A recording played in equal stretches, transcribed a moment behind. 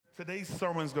Today's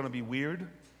sermon is going to be weird.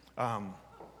 I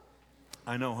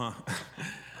know, huh?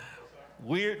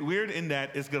 Weird in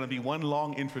that it's going to be one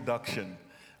long introduction.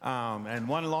 And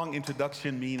one long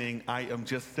introduction meaning I am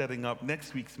just setting up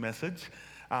next week's message.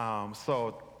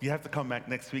 So you have to come back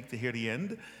next week to hear the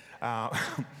end.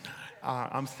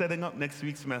 I'm setting up next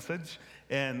week's message.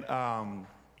 And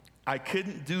I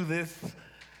couldn't do this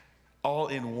all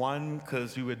in one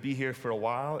because you would be here for a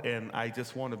while. And I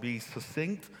just want to be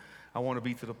succinct. I want to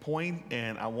be to the point,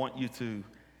 and I want you to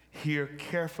hear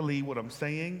carefully what I'm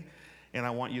saying, and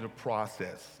I want you to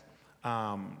process.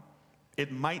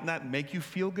 It might not make you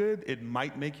feel good. It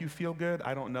might make you feel good.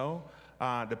 I don't know,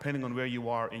 depending on where you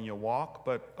are in your walk.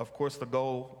 But, of course, the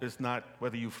goal is not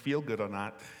whether you feel good or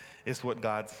not. It's what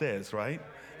God says, right?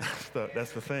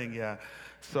 That's the thing, yeah.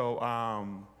 So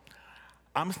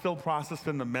I'm still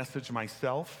processing the message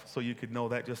myself, so you could know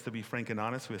that, just to be frank and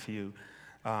honest with you.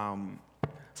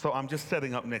 So I'm just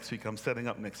setting up next week. Let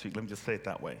me just say it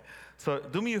that way. So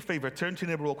do me a favor. Turn to your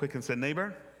neighbor real quick and say,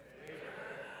 neighbor,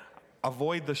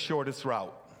 avoid the shortest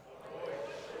route.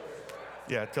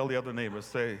 Yeah, tell the other neighbor.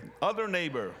 Say, other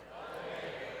neighbor,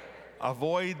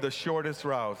 avoid the shortest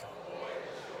route.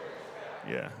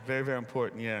 Yeah, very, very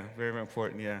important. Yeah, very, very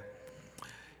important. Yeah.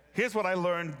 Here's what I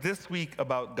learned this week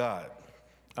about God.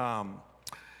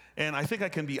 And I think I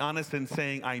can be honest in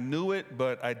saying I knew it,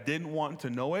 but I didn't want to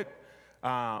know it.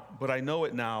 But I know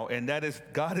it now, and that is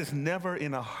God is never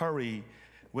in a hurry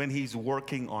when he's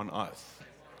working on us.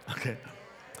 Okay.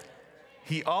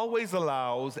 He always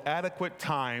allows adequate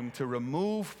time to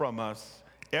remove from us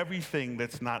everything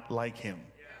that's not like him.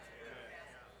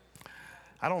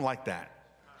 I don't like that.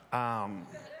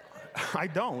 I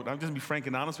don't. I'm just be frank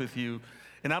and honest with you,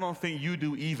 and I don't think you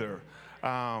do either.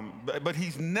 But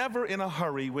he's never in a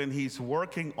hurry when he's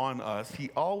working on us.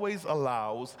 He always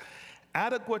allows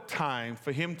adequate time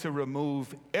for him to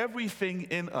remove everything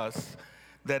in us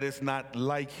that is not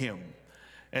like him.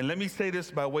 And let me say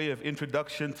this by way of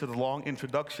introduction to the long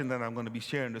introduction that I'm going to be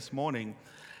sharing this morning.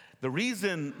 The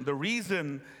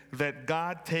reason that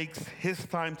God takes his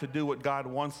time to do what God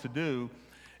wants to do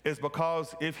is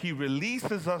because if he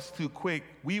releases us too quick,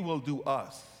 we will do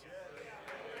us.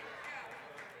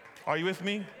 Are you with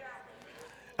me?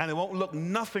 And it won't look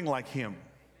nothing like him.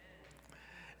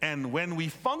 And when we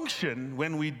function,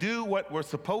 when we do what we're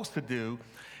supposed to do,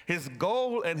 his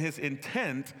goal and his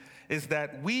intent is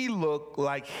that we look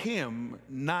like him,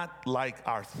 not like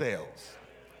ourselves.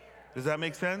 Does that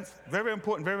make sense? Very, very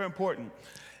important, very, very important.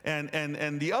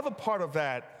 And the other part of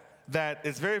that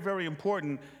is very, very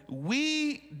important,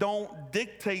 we don't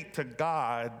dictate to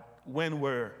God when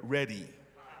we're ready.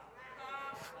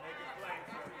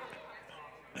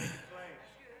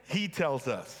 He tells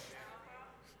us.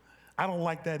 I don't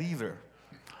like that either,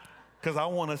 because I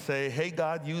want to say, hey,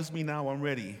 God, use me now, I'm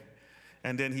ready.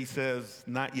 And then he says,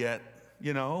 not yet,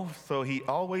 So he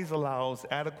always allows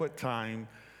adequate time.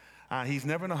 He's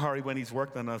never in a hurry when he's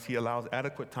worked on us. He allows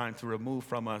adequate time to remove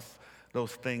from us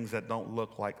those things that don't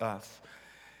look like us.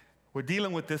 We're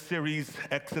dealing with this series,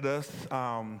 Exodus.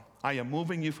 I am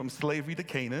moving you from slavery to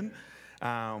Canaan,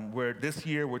 where this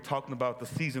year we're talking about the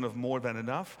season of more than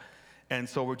enough. And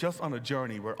so we're just on a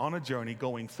journey. We're on a journey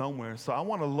going somewhere. So I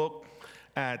want to look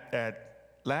at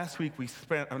last week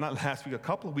a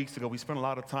couple of weeks ago, we spent a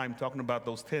lot of time talking about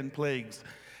those 10 plagues.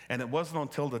 And it wasn't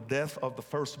until the death of the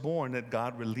firstborn that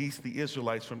God released the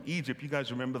Israelites from Egypt. You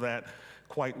guys remember that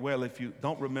quite well. If you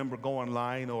don't remember, go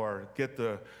online or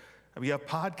we have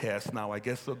podcasts now, I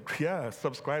guess. So yeah,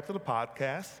 subscribe to the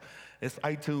podcast. It's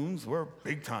iTunes. We're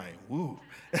big time. Woo.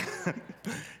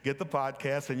 Get the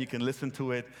podcast and you can listen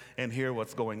to it and hear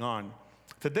what's going on.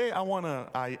 Today,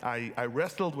 I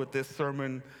wrestled with this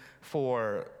sermon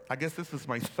for, I guess this is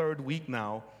my third week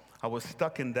now. I was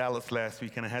stuck in Dallas last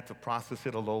week and I had to process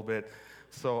it a little bit.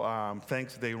 So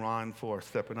thanks, Dayron, for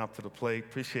stepping up to the plate.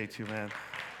 Appreciate you, man.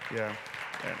 Yeah.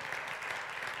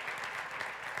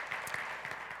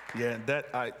 Yeah,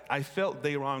 I felt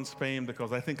Dayron's pain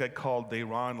because I think I called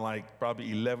Dayron like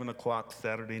probably 11 o'clock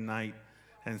Saturday night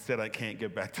and said I can't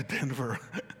get back to Denver.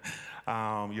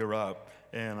 You're up.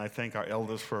 And I thank our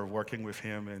elders for working with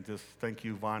him, and just thank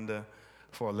you, Vonda,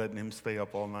 for letting him stay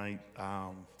up all night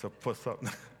to put something.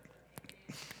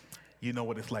 You know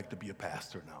what it's like to be a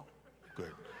pastor now.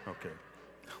 Good. Okay.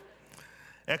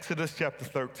 Exodus chapter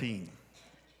 13.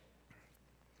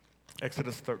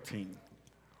 Exodus 13.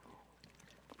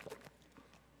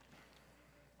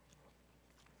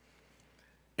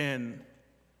 And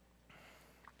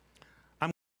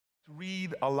I'm going to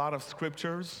read a lot of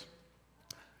scriptures,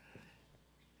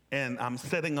 and I'm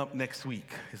setting up next week.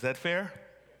 Is that fair?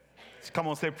 Come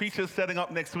on, say, preacher's setting up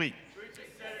next week.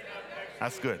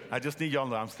 That's good. I just need y'all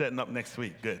to know I'm setting up next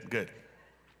week. Good, good.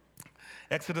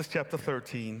 Exodus chapter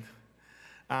 13.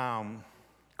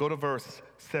 Go to verse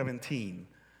 17.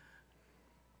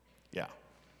 Yeah.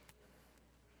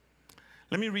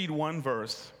 Let me read one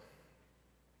verse,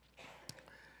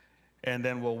 and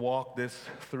then we'll walk this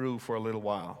through for a little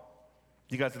while.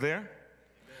 You guys there?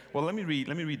 Well, let me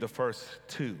read the first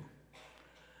two.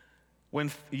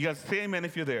 When you guys say amen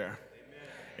if you're there.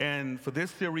 And for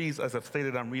this series, as I've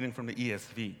stated, I'm reading from the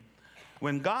ESV.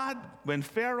 When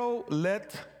Pharaoh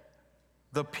let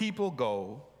the people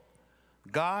go,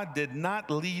 God did not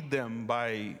lead them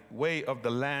by way of the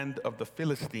land of the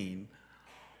Philistine,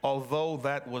 although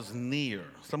that was near.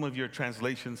 Some of your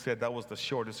translations said that was the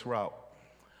shortest route.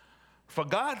 For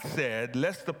God said,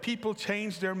 lest the people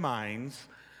change their minds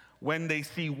when they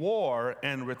see war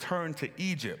and return to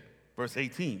Egypt. Verse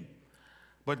 18.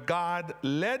 But God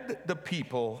led the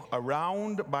people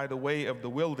around by the way of the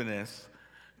wilderness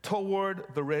toward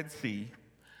the Red Sea,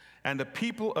 and the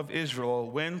people of Israel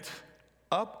went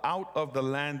up out of the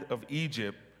land of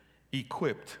Egypt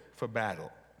equipped for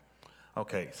battle.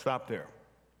 Okay, stop there.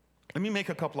 Let me make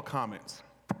a couple of comments.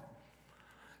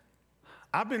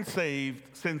 I've been saved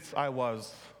since I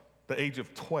was the age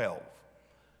of 12.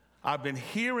 I've been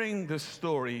hearing this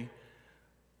story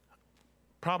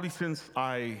probably since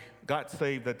I got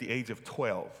saved at the age of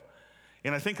 12.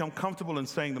 And I think I'm comfortable in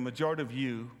saying the majority of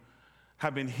you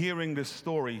have been hearing this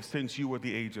story since you were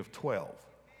the age of 12.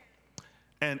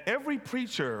 And every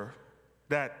preacher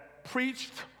that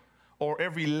preached, or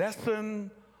every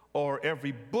lesson, or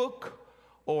every book,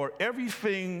 or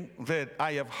everything that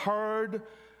I have heard,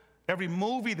 every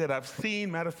movie that I've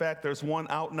seen, matter of fact, there's one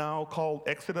out now called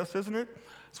Exodus, isn't it?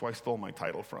 That's where I stole my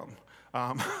title from.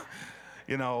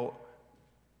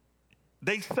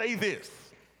 They say this: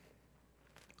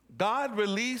 God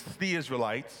released the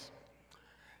Israelites,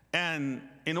 and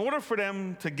in order for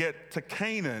them to get to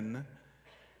Canaan,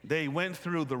 they went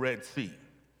through the Red Sea.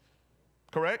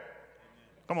 Correct?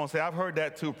 Come on, say, I've heard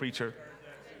that too, preacher.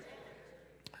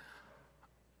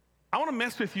 I want to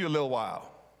mess with you a little while.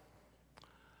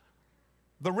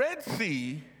 The Red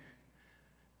Sea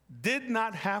did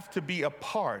not have to be a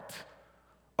part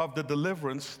of the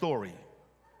deliverance story.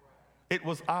 It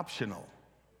was optional.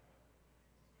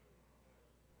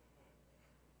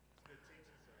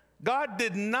 God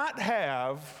did not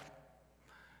have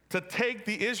to take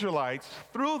the Israelites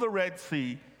through the Red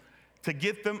Sea to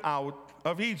get them out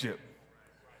of Egypt.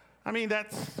 I mean,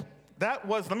 that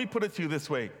was, let me put it to you this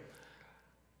way.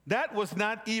 That was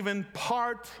not even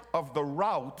part of the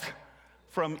route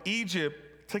from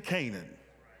Egypt to Canaan.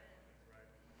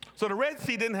 So the Red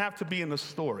Sea didn't have to be in the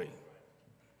story.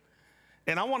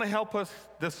 And I want to help us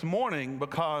this morning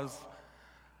because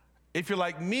if you're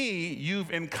like me,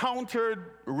 you've encountered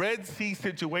Red Sea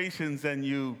situations and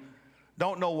you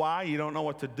don't know why, you don't know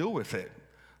what to do with it.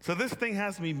 So this thing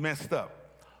has me messed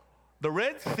up. The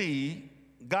Red Sea,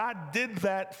 God did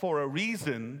that for a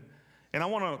reason, and I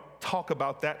want to talk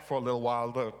about that for a little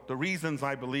while, the reasons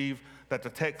I believe that the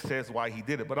text says why he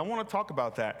did it. But I want to talk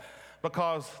about that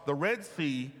because the Red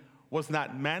Sea was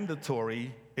not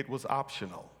mandatory, it was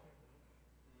optional.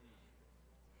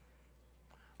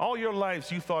 All your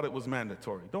lives, you thought it was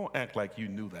mandatory. Don't act like you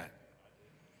knew that.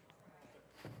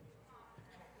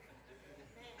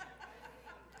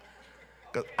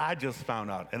 Because I just found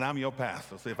out, and I'm your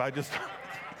pastor, so if I just...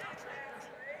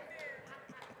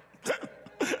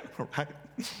 Right?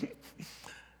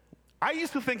 I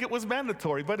used to think it was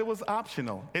mandatory, but it was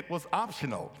optional. It was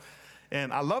optional.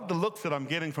 And I love the looks that I'm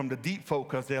getting from the deep folk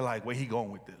because they're like, where he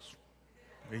going with this?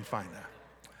 Where you find that?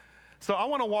 So I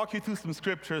want to walk you through some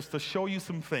scriptures to show you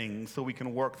some things so we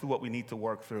can work through what we need to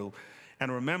work through.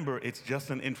 And remember, it's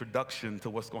just an introduction to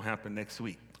what's going to happen next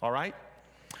week, all right?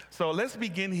 So let's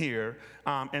begin here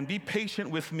and be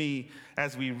patient with me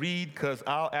as we read because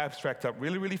I'll abstract up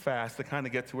really, really fast to kind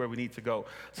of get to where we need to go.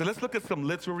 So let's look at some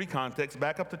literary context.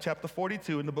 Back up to chapter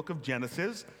 42 in the book of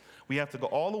Genesis. We have to go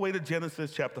all the way to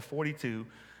Genesis chapter 42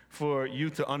 for you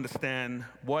to understand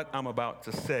what I'm about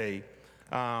to say.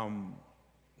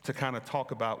 To kind of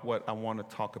talk about what I want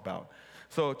to talk about.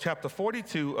 So chapter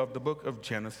 42 of the book of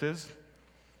Genesis.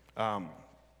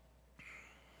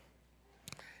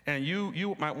 And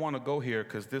you might want to go here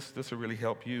because this will really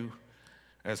help you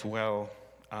as well.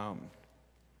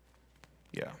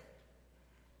 Yeah.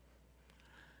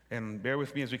 And bear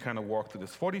with me as we kind of walk through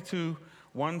this.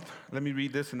 42:1, let me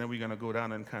read this and then we're going to go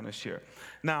down and kind of share.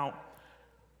 Now,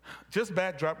 just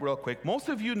backdrop real quick. Most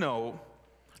of you know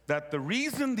that the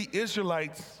reason the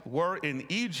Israelites were in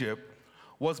Egypt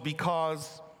was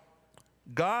because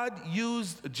God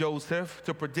used Joseph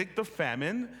to predict the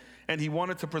famine, and he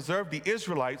wanted to preserve the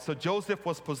Israelites. So Joseph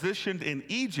was positioned in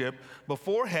Egypt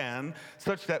beforehand,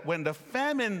 such that when the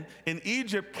famine in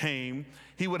Egypt came,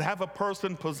 he would have a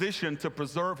person positioned to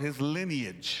preserve his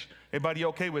lineage. Everybody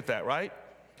okay with that, right?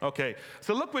 Okay,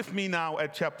 so look with me now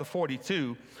at chapter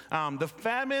 42. The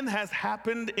famine has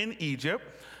happened in Egypt,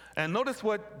 and notice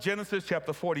what Genesis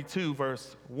chapter 42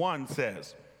 verse 1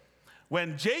 says.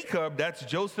 When Jacob, that's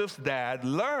Joseph's dad,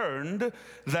 learned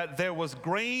that there was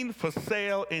grain for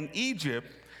sale in Egypt,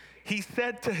 he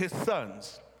said to his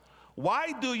sons,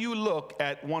 "Why do you look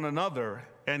at one another?"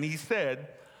 And he said,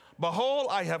 "Behold,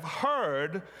 I have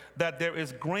heard that there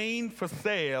is grain for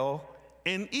sale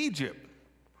in Egypt.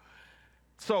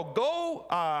 So go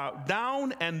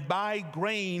down and buy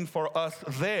grain for us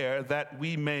there, that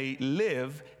we may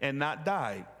live and not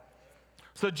die."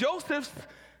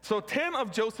 So 10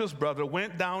 of Joseph's brothers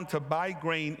went down to buy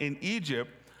grain in Egypt,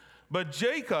 but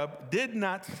Jacob did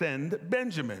not send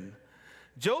Benjamin,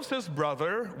 Joseph's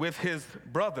brother, with his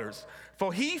brothers,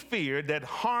 for he feared that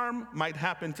harm might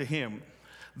happen to him.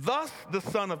 Thus the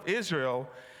son of Israel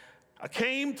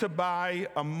came to buy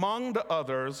among the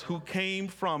others who came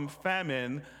from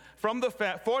famine,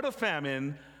 for the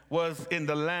famine was in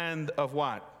the land of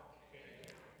what?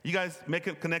 You guys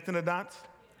connecting the dots?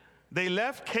 They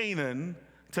left Canaan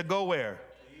to go where?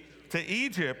 To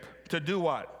Egypt to do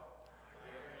what?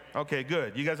 Okay,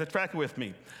 good. You guys are tracking with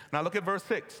me. Now look at verse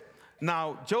 6.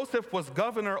 Now Joseph was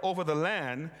governor over the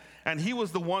land, and he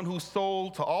was the one who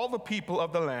sold to all the people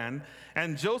of the land.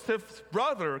 And Joseph's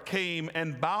brother came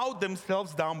and bowed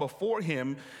themselves down before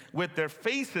him with their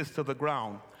faces to the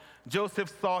ground.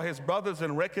 Joseph saw his brothers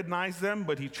and recognized them,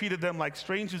 but he treated them like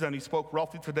strangers, and he spoke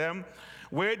roughly to them.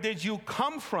 "Where did you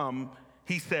come from?"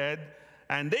 he said.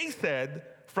 And they said,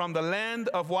 "From the land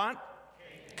of what?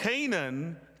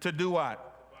 Canaan, to do what?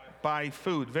 Buy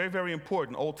food." Very, very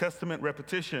important. Old Testament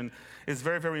repetition is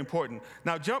very, very important.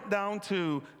 Now jump down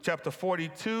to chapter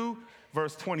 42,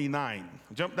 verse 29.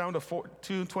 Jump down to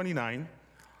 29.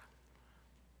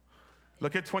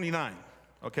 Look at 29,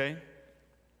 okay?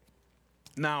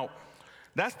 Now,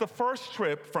 that's the first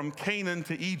trip from Canaan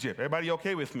to Egypt. Everybody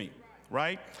okay with me?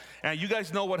 Right? And you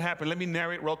guys know what happened. Let me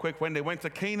narrate real quick. When they went to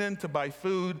Canaan to buy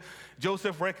food,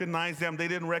 Joseph recognized them. They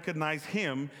didn't recognize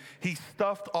him. He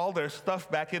stuffed all their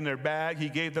stuff back in their bag. He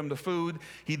gave them the food.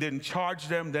 He didn't charge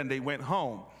them. Then they went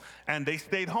home. And they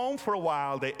stayed home for a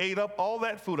while. They ate up all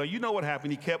that food. Now, you know what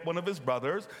happened. He kept one of his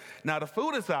brothers. Now, the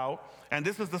food is out. And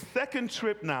this is the second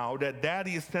trip now that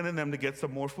daddy is sending them to get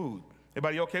some more food.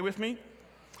 Everybody okay with me?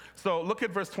 So look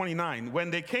at verse 29. When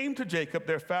they came to Jacob,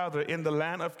 their father, in the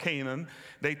land of Canaan,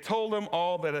 they told him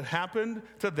all that had happened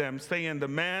to them, saying,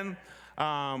 verse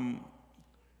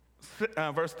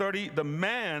 30, "The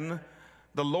man,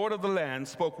 the Lord of the land,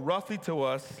 spoke roughly to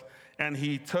us, and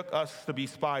he took us to be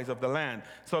spies of the land."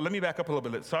 So let me back up a little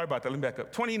bit. Sorry about that. Let me back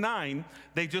up. 29,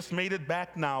 they just made it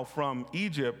back now from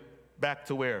Egypt back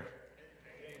to where?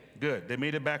 Good. They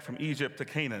made it back from Egypt to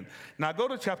Canaan. Now go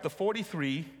to chapter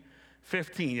 43.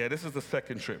 15, yeah, this is the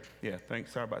second trip. Yeah,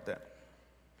 thanks, sorry about that.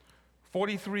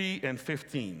 43 and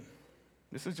 15.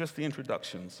 This is just the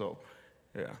introduction, so,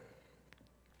 yeah.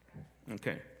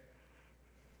 Okay.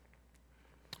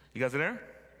 You guys are there?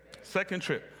 Second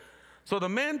trip. So the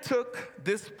men took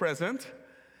this present,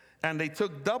 and they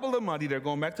took double the money. They're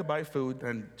going back to buy food,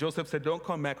 and Joseph said, "Don't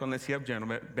come back unless you have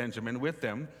Benjamin with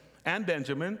them," and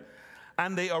Benjamin.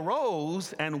 And they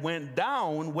arose and went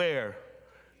down, where?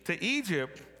 To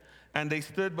Egypt. And they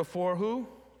stood before who?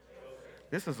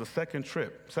 This is the second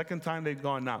trip. Second time they've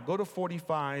gone now. Go to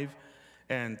 45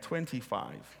 and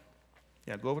 25.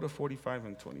 Yeah, go over to 45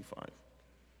 and 25. Let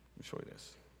me show you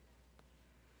this.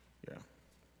 Yeah.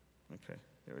 Okay,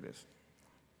 there it is.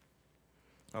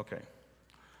 Okay.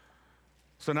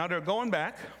 So now they're going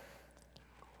back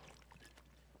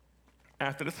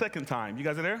after the second time. You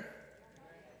guys are there?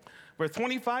 Verse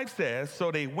 25 says,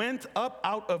 "So they went up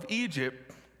out of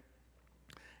Egypt,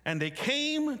 and they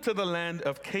came to the land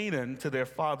of Canaan to their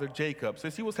father Jacob." So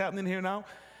see what's happening here now?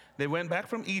 They went back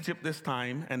from Egypt this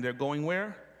time, and they're going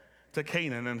where? To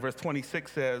Canaan. And verse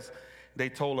 26 says, they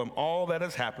told him all that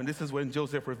has happened. This is when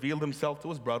Joseph revealed himself to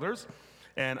his brothers.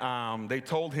 And they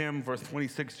told him, verse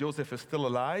 26, Joseph is still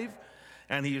alive,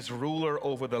 and he is ruler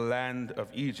over the land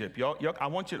of Egypt. I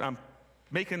want you, I'm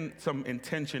making some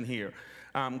intention here.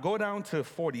 Go down to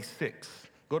 46.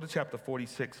 Go to chapter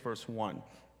 46, verse 1.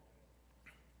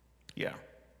 Yeah.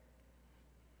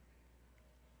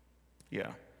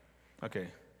 Yeah.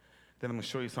 Okay. Then I'm going to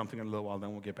show you something in a little while,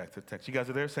 then we'll get back to the text. You guys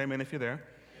are there? Say amen if you're there.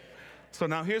 So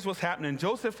now here's what's happening.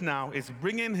 Joseph now is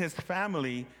bringing his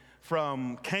family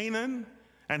from Canaan,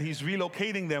 and he's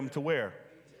relocating them to where?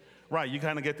 Right, you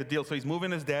kind of get the deal. So he's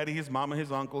moving his daddy, his mama,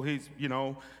 his uncle. He's,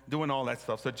 doing all that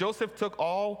stuff.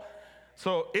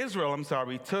 So Israel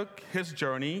took his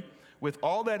journey with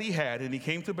all that he had, and he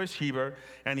came to Beersheba,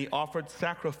 and he offered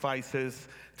sacrifices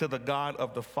to the God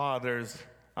of the fathers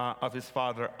of his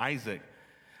father Isaac.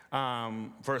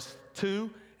 Verse 2,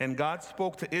 and God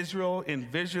spoke to Israel in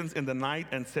visions in the night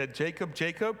and said, Jacob,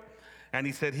 Jacob. And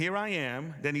he said, here I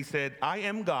am. Then he said, I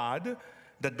am God,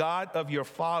 the God of your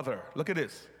father. Look at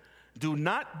this. Do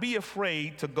not be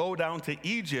afraid to go down to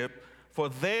Egypt, for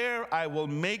there I will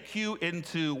make you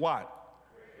into what?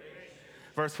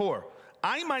 Verse 4,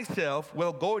 I myself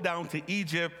will go down to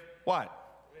Egypt, what?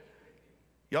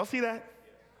 Y'all see that?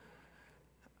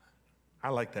 I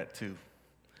like that too.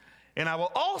 And I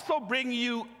will also bring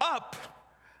you up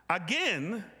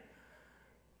again.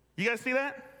 You guys see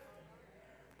that?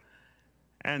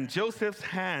 And Joseph's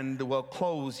hand will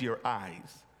close your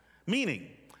eyes. Meaning,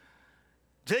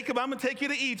 Jacob, I'm going to take you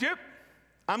to Egypt.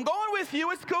 I'm going with you.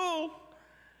 It's cool.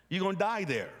 You're going to die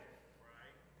there.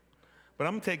 But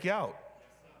I'm going to take you out.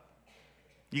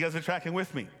 You guys are tracking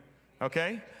with me,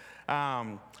 okay?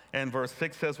 And verse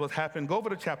 6 says what happened. Go over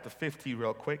to chapter 50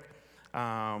 real quick.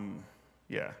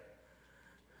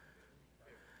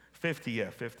 50,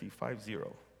 50.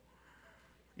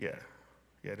 Yeah,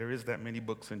 there is that many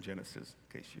books in Genesis,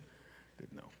 in case you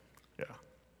didn't know. Yeah.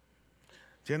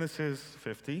 Genesis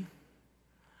 50.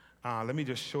 Let me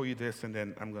just show you this, and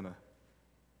then I'm going to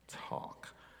talk.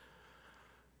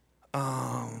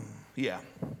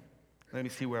 Let me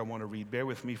see where I want to read. Bear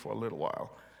with me for a little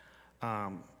while.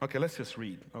 Okay, let's just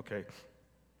read, okay?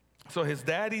 So his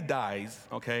daddy dies,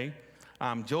 okay?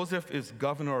 Joseph is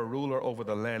governor or ruler over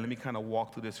the land. Let me kind of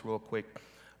walk through this real quick.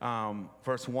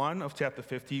 Verse 1 of chapter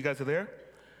 50, you guys are there?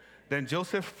 Then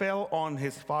Joseph fell on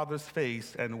his father's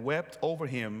face and wept over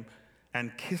him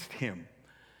and kissed him.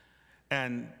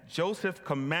 And Joseph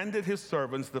commanded his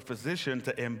servants, the physician,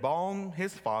 to embalm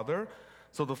his father.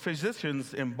 So the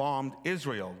physicians embalmed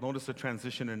Israel. Notice the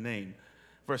transition in name.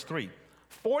 Verse 3,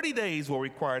 40 days were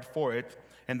required for it,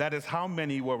 and that is how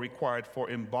many were required for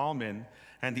embalming.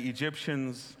 And the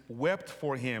Egyptians wept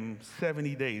for him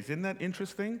 70 days. Isn't that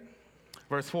interesting?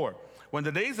 Verse 4, when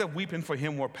the days of weeping for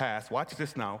him were past, watch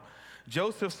this now,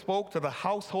 Joseph spoke to the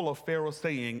household of Pharaoh,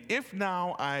 saying, if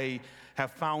now I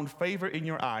have found favor in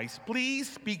your eyes, please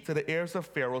speak to the heirs of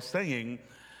Pharaoh, saying,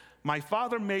 my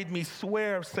father made me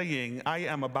swear, saying, I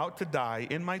am about to die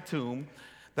in my tomb,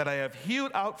 that I have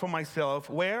hewed out for myself,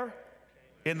 where?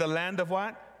 In the land of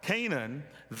what? Canaan.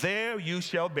 There you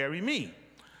shall bury me.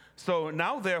 So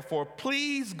now, therefore,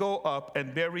 please go up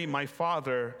and bury my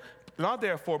father. Now,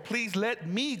 therefore, please let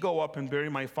me go up and bury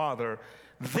my father.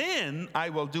 Then I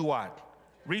will do what?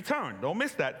 Return. Don't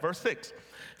miss that. Verse 6.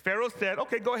 Pharaoh said,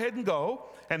 okay, go ahead and go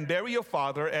and bury your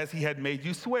father as he had made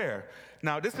you swear.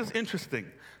 Now, this is interesting.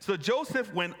 So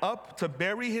Joseph went up to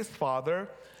bury his father,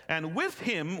 and with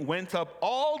him went up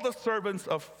all the servants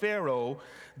of Pharaoh,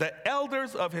 the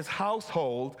elders of his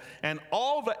household, and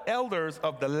all the elders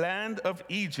of the land of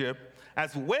Egypt,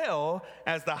 as well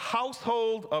as the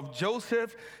household of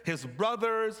Joseph, his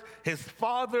brothers, his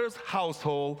father's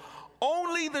household.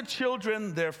 Only the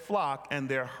children, their flock, and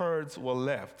their herds were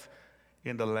left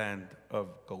in the land of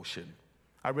Goshen.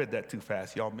 I read that too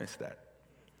fast. Y'all missed that.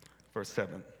 Verse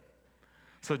 7.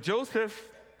 So Joseph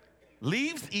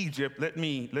leaves Egypt. Let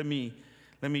me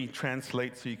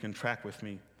translate so you can track with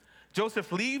me.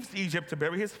 Joseph leaves Egypt to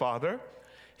bury his father.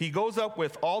 He goes up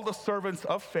with all the servants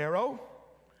of Pharaoh,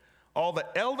 all the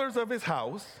elders of his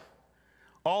house,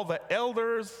 all the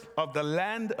elders of the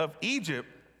land of Egypt,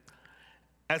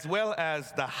 as well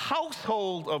as the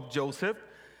household of Joseph,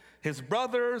 his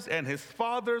brothers and his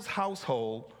father's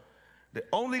household. They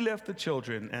only left the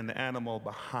children and the animal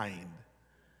behind,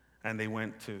 and they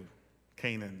went to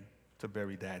Canaan to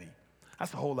bury daddy.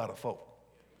 That's a whole lot of folk.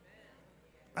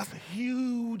 That's a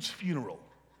huge funeral.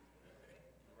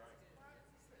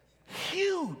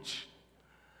 Huge.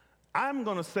 I'm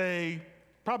going to say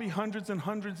probably hundreds and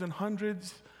hundreds and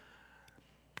hundreds.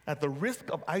 At the risk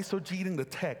of eisegeting the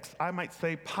text, I might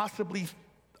say possibly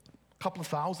a couple of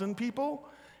thousand people.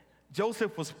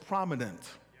 Joseph was prominent.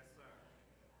 Yes, sir.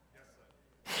 Yes,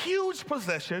 sir. Huge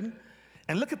procession.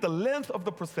 And look at the length of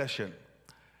the procession.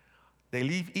 They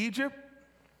leave Egypt,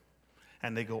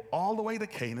 and they go all the way to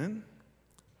Canaan.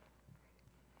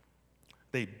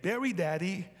 They bury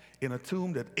daddy in a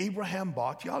tomb that Abraham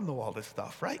bought. Y'all know all this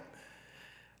stuff, right?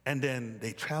 And then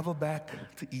they travel back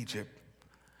to Egypt.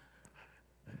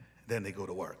 Then they go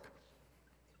to work.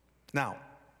 Now,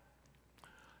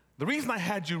 the reason I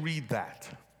had you read that,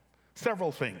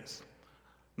 several things.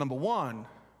 Number one,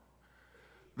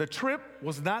 The trip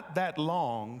was not that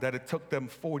long that it took them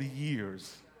 40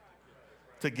 years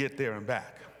to get there and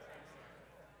back.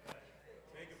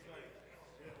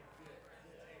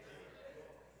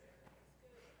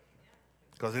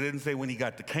 Because it didn't say when he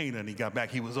got to Canaan, he got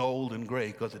back, he was old and gray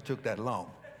because it took that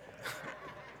long.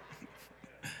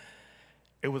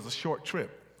 It was a short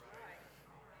trip.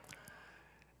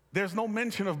 There's no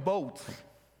mention of boats.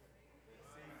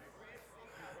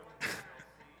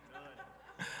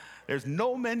 There's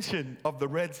no mention of the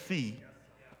Red Sea,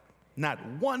 not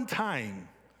one time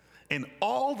in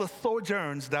all the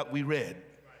sojourns that we read.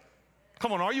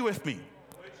 Come on, are you with me?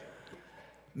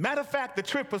 Matter of fact, the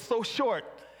trip was so short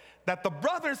that the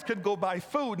brothers could go buy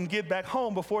food and get back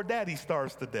home before daddy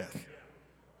starves to death.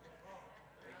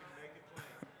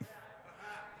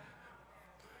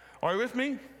 Are you with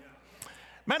me?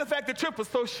 Matter of fact, the trip was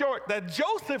so short that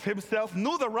Joseph himself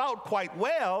knew the route quite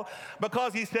well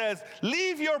because he says,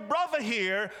 leave your brother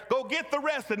here, go get the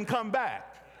rest and come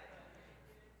back.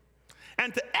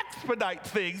 And to expedite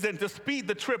things and to speed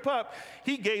the trip up,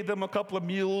 he gave them a couple of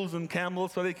mules and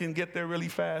camels so they can get there really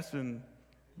fast and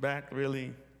back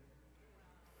really.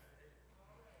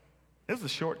 It was a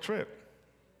short trip.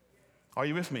 Are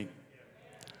you with me?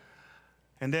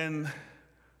 And then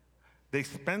they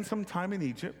spend some time in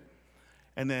Egypt.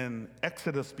 And then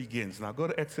Exodus begins. Now go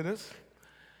to Exodus.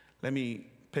 Let me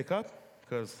pick up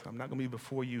because I'm not going to be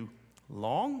before you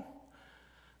long.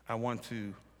 I want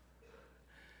to,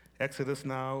 Exodus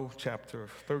now, chapter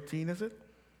 13, is it?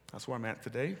 That's where I'm at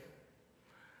today.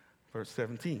 Verse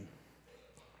 17.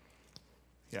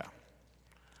 Yeah.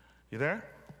 You there?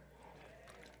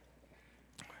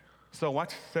 So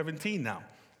watch 17 now.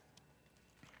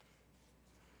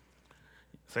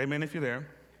 Say amen if you're there.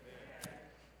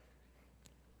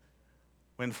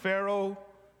 When Pharaoh,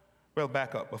 well,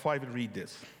 back up before I even read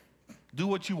this. Do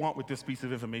what you want with this piece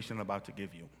of information I'm about to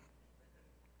give you.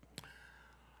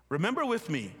 Remember with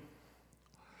me,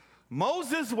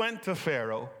 Moses went to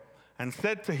Pharaoh and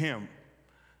said to him,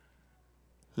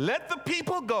 let the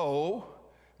people go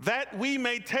that we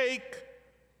may take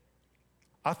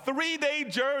a 3-day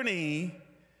journey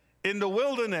in the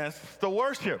wilderness to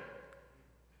worship.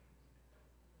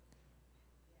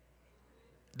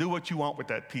 Do what you want with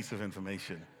that piece of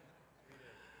information.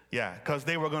 Yeah, because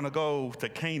they were going to go to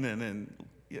Canaan and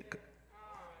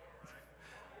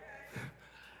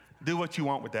do what you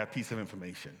want with that piece of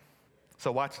information.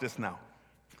 So watch this now.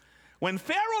 When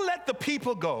Pharaoh let the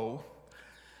people go,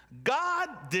 God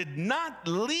did not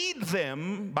lead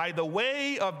them by the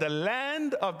way of the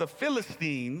land of the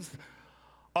Philistines,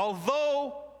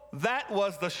 although that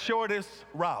was the shortest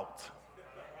route.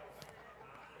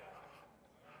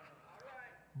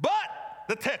 But,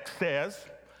 the text says,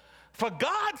 for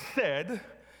God said,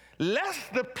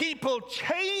 lest the people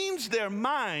change their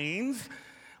minds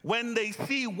when they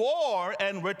see war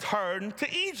and return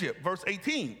to Egypt. Verse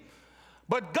 18.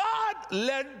 But God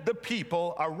led the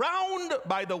people around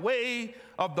by the way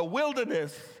of the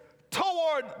wilderness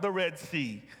toward the Red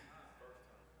Sea.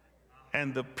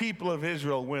 And the people of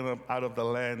Israel went up out of the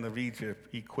land of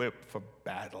Egypt equipped for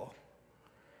battle.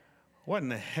 What in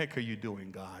the heck are you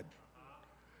doing, God?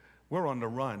 We're on the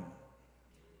run.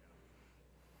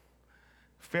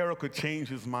 Pharaoh could change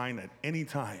his mind at any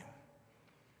time.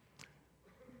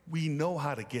 We know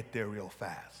how to get there real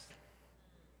fast.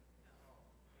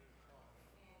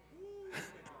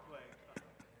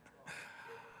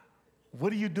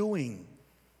 What are you doing?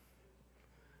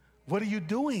 What are you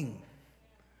doing?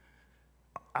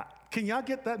 Can y'all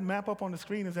get that map up on the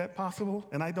screen? Is that possible?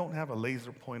 And I don't have a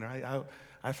laser pointer.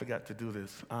 I forgot to do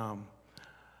this.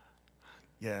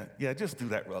 Yeah, just do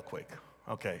that real quick.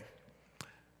 Okay.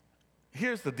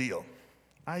 Here's the deal.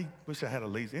 I wish I had a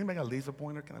laser. Anybody got a laser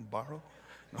pointer? Can I borrow?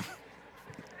 No.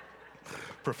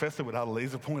 Professor without a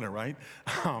laser pointer, right?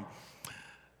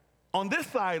 On this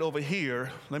side over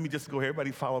here, let me just go here.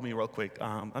 Everybody follow me real quick.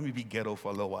 Let me be ghetto for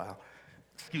a little while.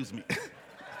 Excuse me.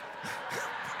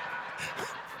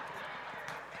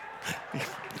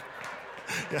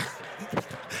 Yeah.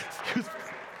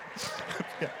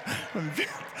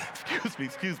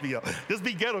 Excuse me, yo. Just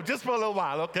be ghetto just for a little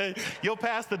while, okay? Your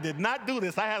pastor did not do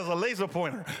this. I had a laser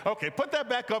pointer. Okay, put that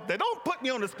back up there. Don't put me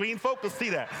on the screen. Folks will see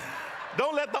that.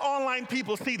 Don't let the online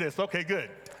people see this. Okay, good.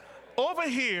 Over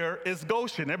here is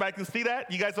Goshen. Everybody can see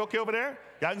that? You guys okay over there?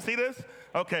 Y'all can see this?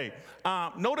 Okay.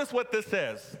 Notice what this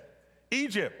says.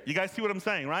 Egypt. You guys see what I'm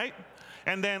saying, right?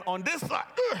 And then on this side,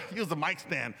 use the mic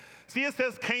stand. See it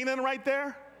says Canaan right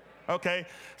there? Okay,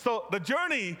 so the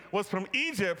journey was from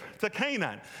Egypt to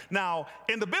Canaan. Now,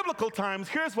 in the biblical times,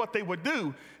 here's what they would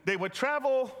do. They would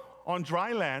travel on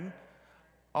dry land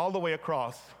all the way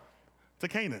across to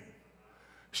Canaan.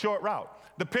 short route.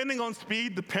 Depending on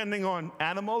speed, depending on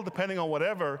animal, depending on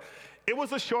whatever, it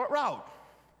was a short route.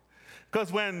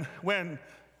 Because when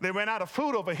they ran out of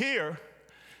food over here,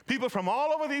 people from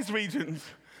all over these regions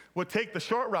would take the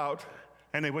short route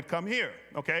and they would come here,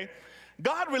 okay?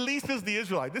 God releases the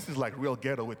Israelites. This is like real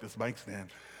ghetto with this mic stand.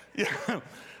 Yeah.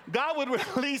 God would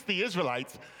release the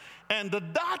Israelites, and the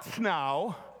dots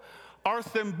now are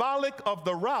symbolic of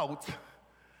the route.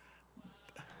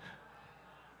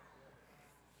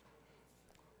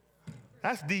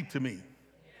 That's deep to me.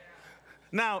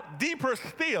 Now, deeper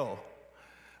still,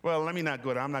 well, let me not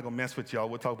go there. I'm not going to mess with y'all.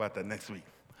 We'll talk about that next week.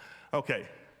 Okay,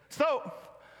 so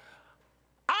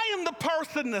I am the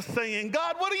person that's saying,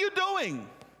 God, what are you doing?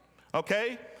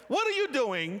 Okay, what are you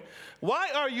doing? Why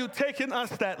are you taking us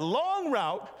that long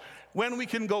route when we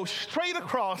can go straight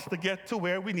across to get to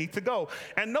where we need to go?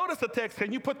 And notice the text.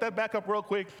 Can you put that back up real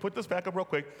quick? Put this back up real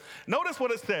quick. Notice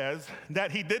what it says,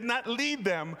 that he did not lead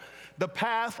them the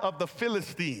path of the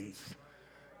Philistines.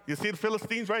 You see the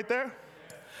Philistines right there?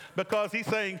 Because he's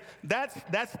saying that's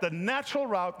the natural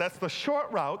route, that's the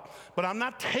short route, but I'm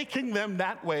not taking them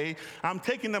that way. I'm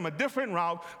taking them a different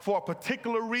route for a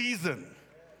particular reason.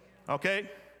 Okay?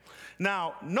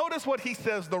 Now, notice what he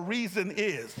says the reason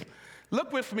is.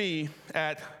 Look with me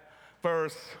at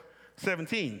verse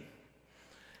 17,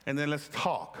 and then let's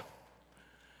talk.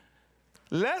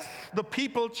 Lest the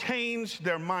people change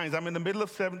their minds. I'm in the middle of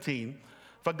 17.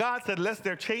 For God said, lest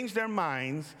they change their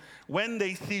minds when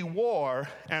they see war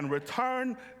and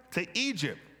return to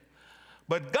Egypt.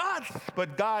 But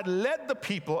God led the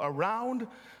people around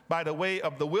by the way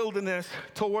of the wilderness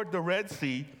toward the Red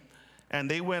Sea,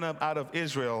 and they went up out of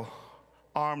Israel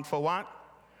armed for what?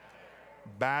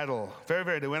 Battle. Very,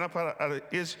 very. They went up out of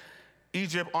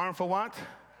Egypt armed for what?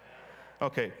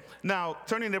 Okay. Now,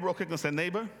 turn your neighbor real quick and say,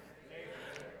 neighbor,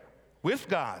 with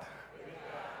God,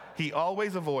 he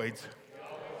always avoids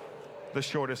the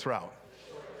shortest route.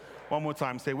 One more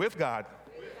time. Say, with God,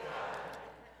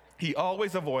 he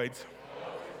always avoids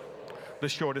the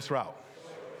shortest route.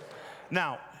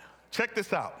 Now, check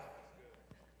this out.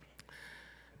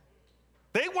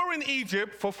 They were in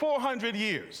Egypt for 400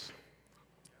 years.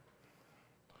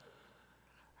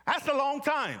 That's a long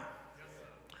time.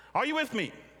 Are you with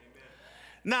me?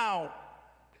 Now,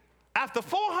 after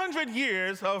 400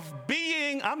 years of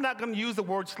being, I'm not going to use the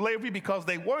word slavery because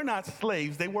they were not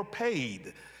slaves, they were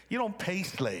paid. You don't pay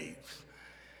slaves.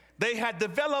 They had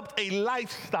developed a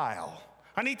lifestyle.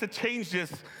 I need to change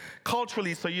this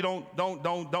culturally so you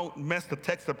don't mess the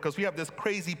text up, because we have this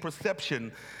crazy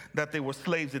perception that they were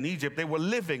slaves in Egypt. They were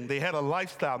living. They had a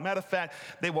lifestyle. Matter of fact,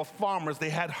 they were farmers. They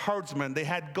had herdsmen. They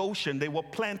had Goshen. They were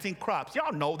planting crops.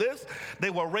 Y'all know this.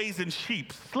 They were raising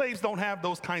sheep. Slaves don't have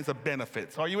those kinds of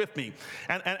benefits. Are you with me?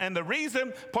 And the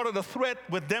reason, part of the threat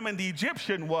with them and the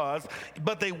Egyptian was,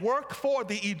 but they worked for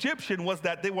the Egyptian, was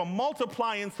that they were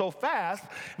multiplying so fast.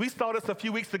 We saw this a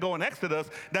few weeks ago in Exodus,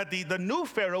 that the new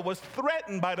Pharaoh was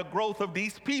threatened by the growth of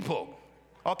these people.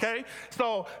 Okay,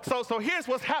 so here's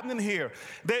what's happening here.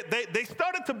 They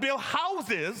started to build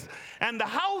houses, and the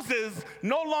houses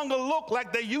no longer look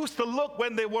like they used to look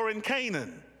when they were in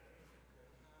Canaan.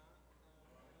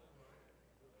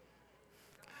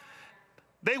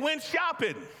 They went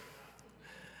shopping,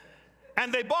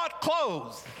 and they bought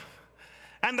clothes,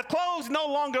 and the clothes no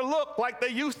longer look like they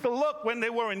used to look when they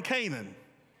were in Canaan.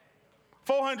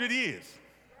 400 years.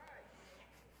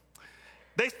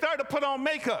 They started to put on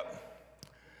makeup.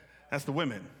 That's the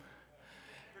women.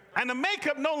 And the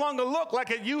makeup no longer looked like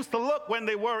it used to look when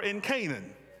they were in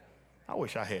Canaan. I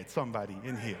wish I had somebody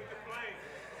in here.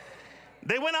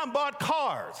 They went out and bought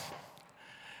cars.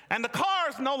 And the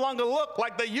cars no longer look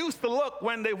like they used to look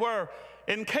when they were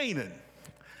in Canaan.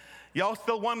 Y'all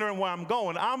still wondering where I'm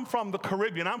going. I'm from the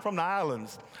Caribbean. I'm from the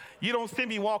islands. You don't see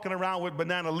me walking around with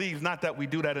banana leaves. Not that we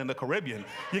do that in the Caribbean.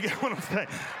 You get what I'm saying?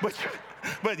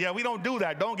 But yeah, we don't do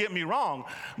that. Don't get me wrong.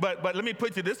 But let me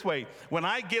put it this way. When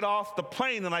I get off the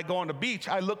plane and I go on the beach,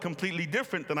 I look completely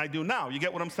different than I do now. You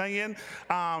get what I'm saying?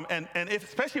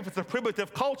 Especially if it's a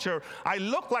primitive culture, I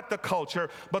look like the culture.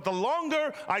 But the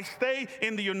longer I stay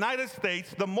in the United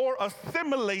States, the more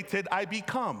assimilated I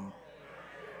become.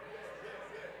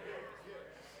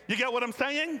 You get what I'm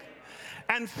saying?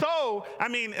 And so, I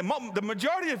mean, the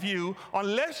majority of you,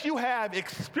 unless you have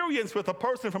experience with a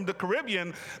person from the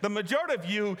Caribbean, the majority of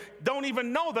you don't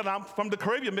even know that I'm from the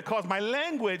Caribbean, because my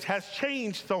language has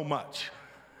changed so much.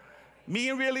 Me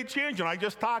really changing. I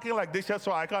just talking like this just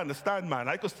so I can understand, man.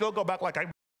 I could still go back like I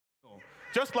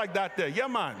just like that there. Yeah,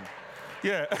 man.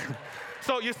 Yeah.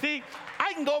 So you see, I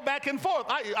I can go back and forth.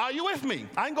 Are you with me?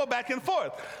 I can go back and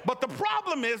forth. But the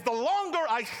problem is, the longer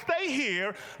I stay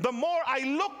here, the more I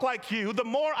look like you, the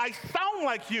more I sound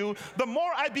like you, the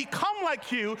more I become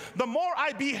like you, the more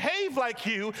I behave like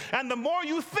you, and the more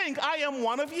you think I am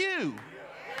one of you.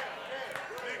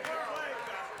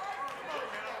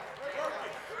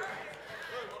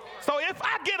 So if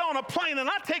I get on a plane and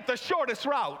I take the shortest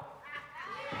route,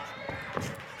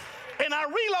 and I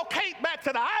relocate back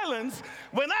to the islands,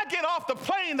 when I get off the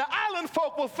plane, the island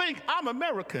folk will think I'm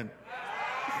American.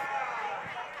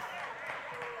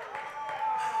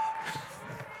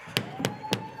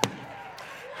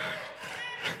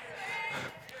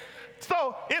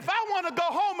 So if I want to go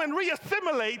home and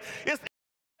reassimilate, it's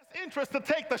interest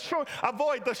to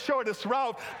avoid the shortest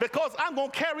route, because I'm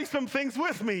going to carry some things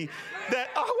with me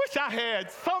that I wish I had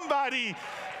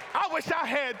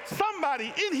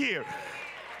somebody in here.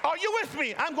 Are you with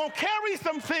me? I'm going to carry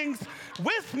some things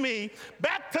with me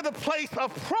back to the place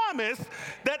of promise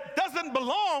that doesn't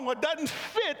belong or doesn't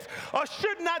fit or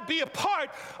should not be a part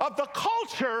of the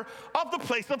culture of the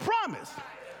place of promise.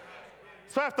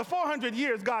 So after 400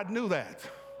 years, God knew that.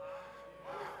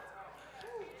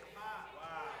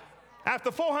 After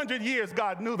 400 years,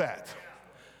 God knew that.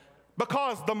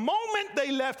 Because the moment they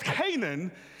left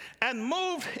Canaan and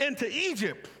moved into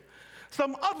Egypt,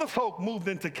 some other folk moved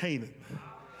into Canaan.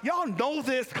 Y'all know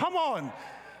this. Come on.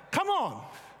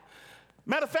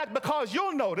 Matter of fact, because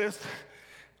you'll notice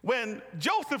when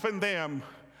Joseph and them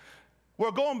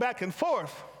were going back and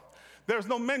forth, there's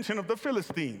no mention of the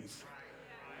Philistines.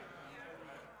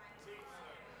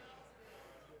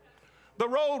 The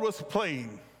road was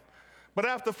plain, but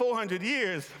after 400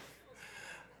 years,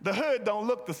 the hood don't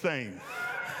look the same.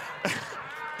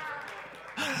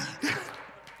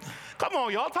 Come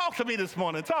on, y'all, talk to me this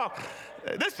morning. Talk.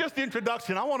 This is just the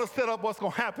introduction. I want to set up what's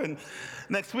going to happen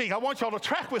next week. I want y'all to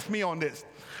track with me on this.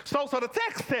 So the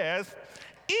text says,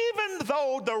 even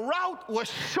though the route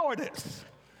was shortest,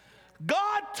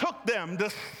 God took them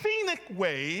the scenic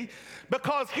way,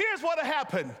 because here's what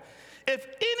happened. If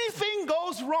anything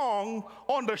goes wrong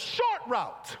on the short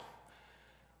route,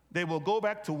 they will go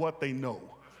back to what they know.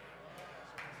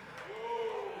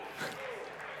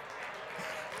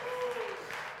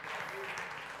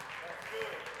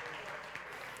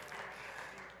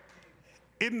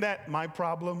 Isn't that my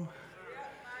problem?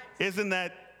 Isn't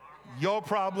that your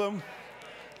problem?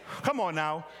 Come on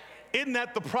now. Isn't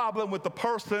that the problem with the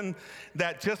person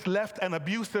that just left an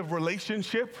abusive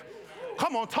relationship?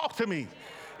 Come on, talk to me.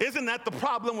 Isn't that the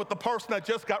problem with the person that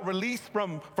just got released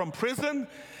from prison?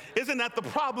 Isn't that the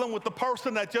problem with the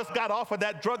person that just got off of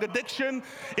that drug addiction?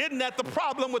 Isn't that the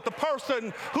problem with the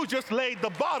person who just laid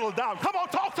the bottle down? Come on,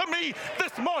 talk to me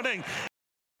this morning.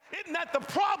 Isn't that the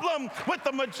problem with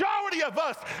the majority of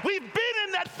us? We've been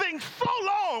in that thing so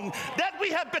long that we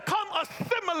have become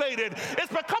assimilated.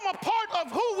 It's become a part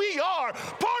of who we are,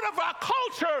 part of our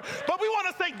culture, but we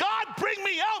want to say, God, bring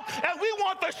me out, and we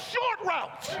want the short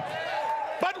route.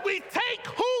 But we take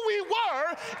who we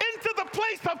were into the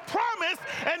place of promise,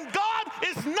 and God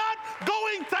is not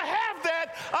going to have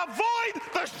that. Avoid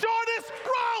the shortest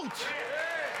route.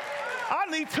 I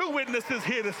need two witnesses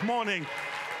here this morning.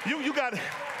 You got it.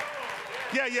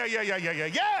 Yeah.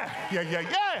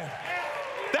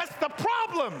 That's the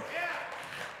problem.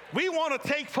 We want to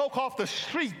take folk off the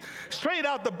street, straight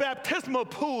out the baptismal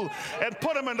pool, and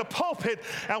put them in the pulpit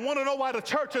and want to know why the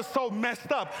church is so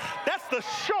messed up. That's the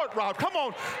short route. Come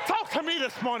on, talk to me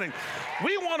this morning.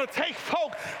 We want to take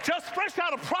folk just fresh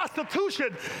out of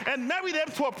prostitution and marry them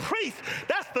to a priest.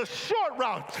 That's the short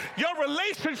route. Your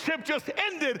relationship just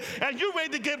ended and you're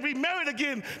ready to get remarried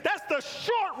again. That's the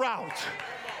short route.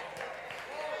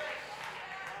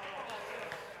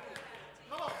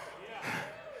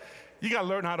 You got to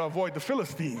learn how to avoid the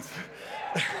Philistines.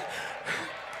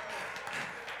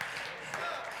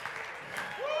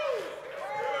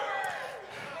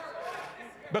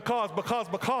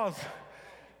 Because,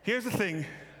 here's the thing,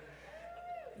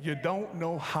 you don't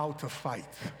know how to fight.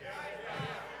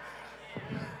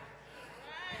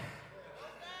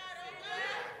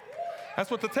 That's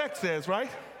what the text says,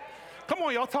 right? Come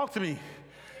on, y'all, talk to me.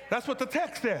 That's what the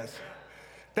text says.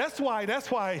 That's why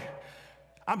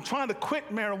I'm trying to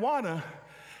quit marijuana,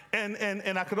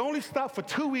 and I could only stop for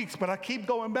 2 weeks, but I keep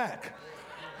going back.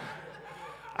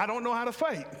 I don't know how to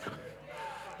fight.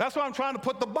 That's why I'm trying to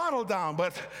put the bottle down,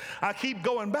 but I keep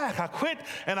going back. I quit,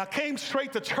 and I came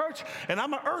straight to church, and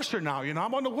I'm an usher now. You know,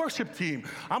 I'm on the worship team.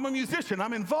 I'm a musician.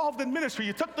 I'm involved in ministry.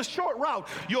 You took the short route.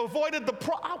 You avoided the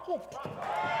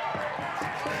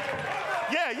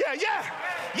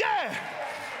Yeah.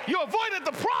 You avoided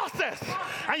the process,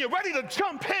 and you're ready to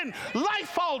jump in.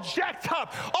 Life all jacked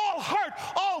up, all hurt,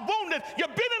 says,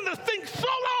 you've been in this thing so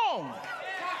long.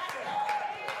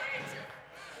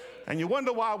 And you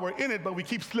wonder why we're in it, but we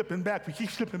keep slipping back. We keep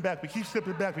slipping back. We keep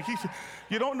slipping back.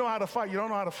 You don't know how to fight. You don't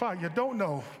know how to fight. You don't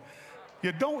know.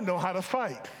 You don't know how to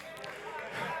fight.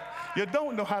 You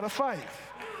don't know how to fight.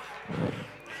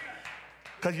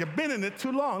 Because you've been in it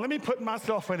too long. Let me put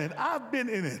myself in it. I've been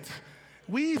in it.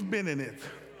 We've been in it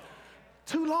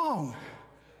too long.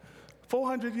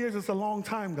 400 years is a long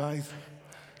time, guys.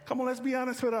 Come on, let's be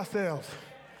honest with ourselves.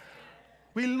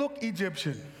 We look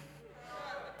Egyptian.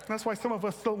 That's why some of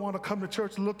us still want to come to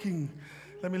church looking.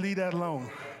 Let me leave that alone.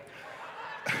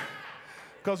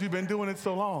 Because we've been doing it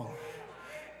so long.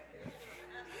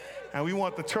 And we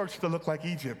want the church to look like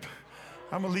Egypt.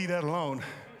 I'm going to leave that alone.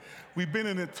 We've been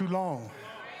in it too long.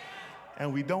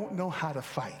 And we don't know how to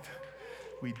fight.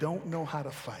 We don't know how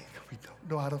to fight. We don't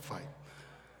know how to fight.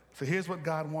 So here's what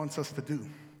God wants us to do.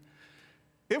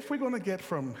 If we're going to get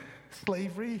from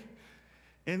slavery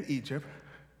in Egypt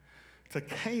to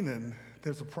Canaan,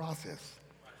 there's a process.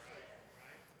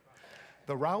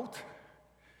 The route,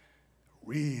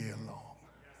 real long.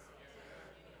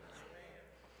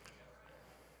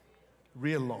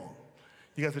 Real long.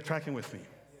 You guys are tracking with me?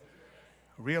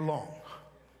 Real long.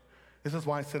 This is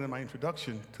why I said in my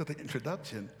introduction to the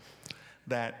introduction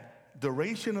that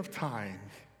duration of time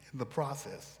in the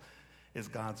process is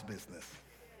God's business.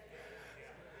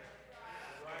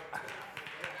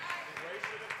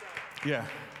 Yeah.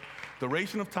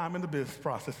 Duration of time in the business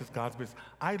process is God's business.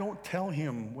 I don't tell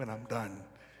him when I'm done.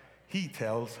 He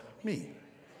tells me.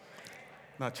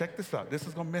 Now check this out. This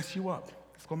is going to mess you up.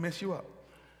 It's going to mess you up.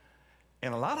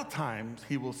 And a lot of times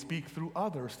he will speak through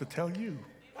others to tell you.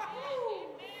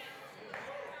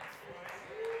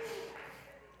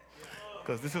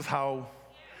 Because this is how,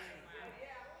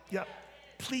 yeah,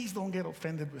 please don't get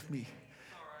offended with me.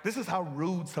 This is how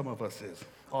rude some of us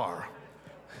are.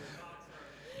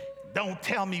 Don't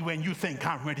tell me when you think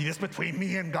I'm ready. This between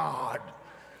me and God.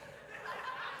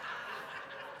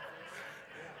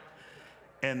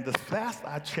 And the last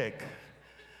I check,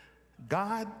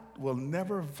 God will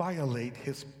never violate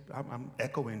his, I'm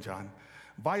echoing John,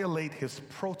 violate his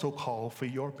protocol for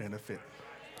your benefit.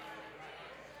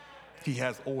 He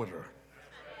has order.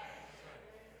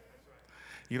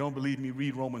 You don't believe me?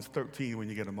 Read Romans 13 when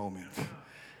you get a moment.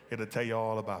 It'll tell you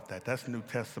all about that. That's New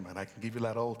Testament. I can give you a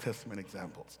lot of Old Testament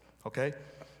examples. Okay?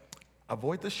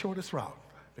 Avoid the shortest route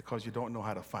because you don't know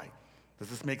how to fight. Does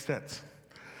this make sense?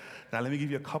 Now, let me give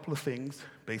you a couple of things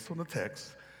based on the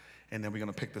text, and then we're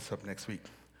going to pick this up next week.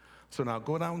 So now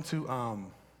go down to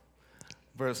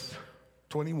verse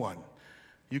 21.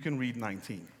 You can read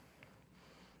 19.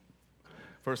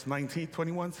 Verse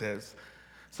 21 says,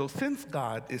 so since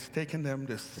God is taking them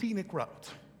the scenic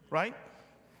route, right?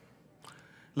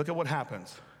 Look at what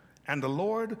happens. And the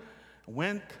Lord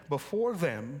went before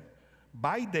them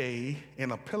by day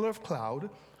in a pillar of cloud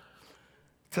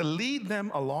to lead them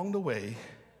along the way,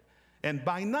 and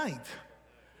by night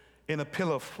in a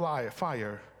pillar of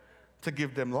fire to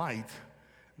give them light,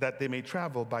 that they may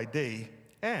travel by day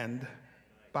and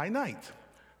by night.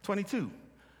 22.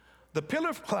 The pillar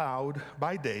of cloud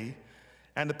by day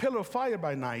and the pillar of fire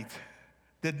by night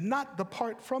did not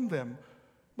depart from them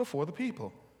before the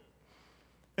people.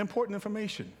 Important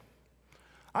information.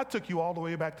 I took you all the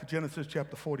way back to Genesis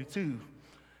chapter 42,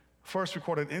 first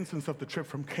recorded instance of the trip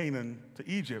from Canaan to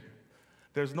Egypt.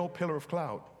 There's no pillar of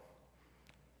cloud.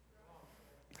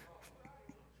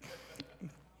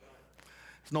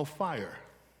 There's no fire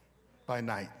by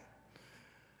night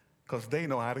because they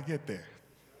know how to get there.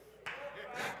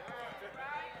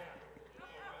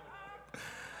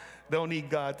 They don't need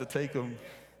God to take them.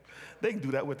 They can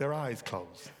do that with their eyes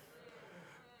closed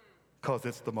because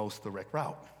it's the most direct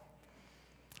route.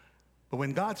 But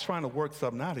when God's trying to work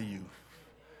something out of you,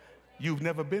 you've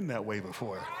never been that way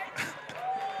before.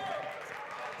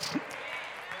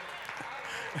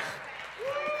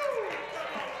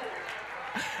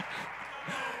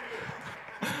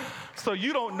 So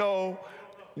you don't know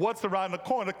what's around the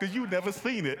corner because you've never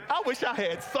seen it. I wish I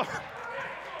had some.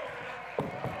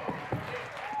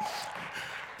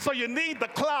 So you need the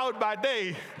cloud by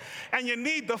day, and you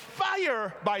need the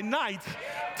fire by night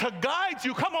to guide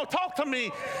you. Come on, talk to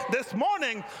me this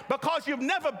morning, because you've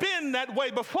never been that way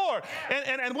before.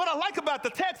 And what I like about the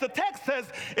text says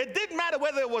it didn't matter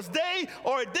whether it was day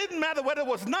or it didn't matter whether it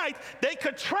was night. They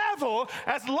could travel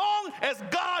as long as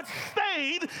God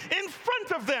stayed in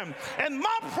front of them. And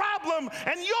my problem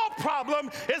and your problem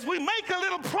is we make a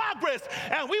little progress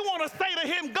and we want to say to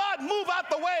him, God, move out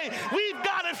the way. We've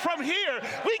got it from here.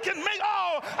 We can make,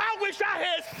 I wish I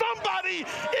had somebody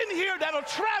in here that'll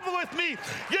travel with me.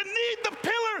 You need the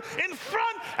pillar in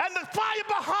front and the fire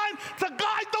behind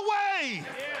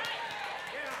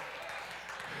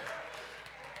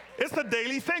It's a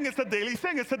daily thing. It's a daily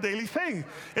thing. It's a daily thing.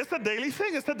 It's a daily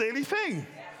thing. It's a daily thing.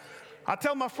 I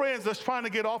tell my friends that's trying to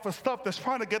get off of stuff, that's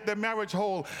trying to get their marriage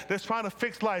whole, that's trying to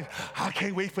fix life, I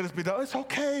can't wait for this to be done. It's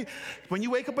okay. When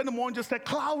you wake up in the morning, just say,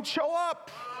 clouds show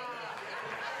up.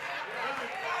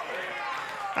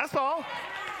 That's all.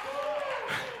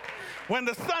 When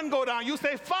the sun go down, you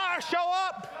say, fire show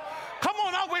up. Come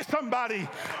on out with somebody.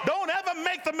 Don't ever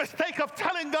make the mistake of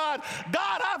telling God,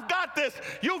 God, I've got this.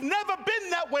 You've never been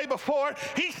that way before.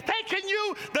 He's taking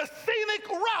you the scenic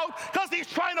route because he's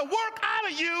trying to work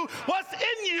out of you what's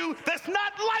in you that's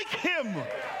not like him.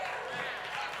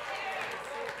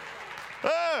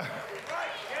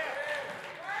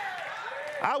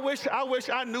 I wish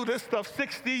I knew this stuff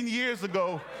 16 years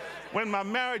ago when my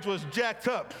marriage was jacked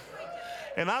up.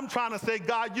 And I'm trying to say,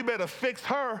 God, you better fix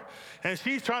her. And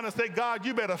she's trying to say, God,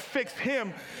 you better fix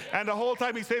him. And the whole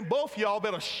time he's saying, both y'all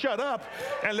better shut up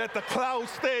and let the cloud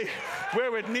stay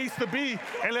where it needs to be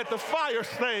and let the fire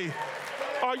stay.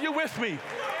 Are you with me?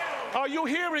 Are you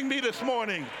hearing me this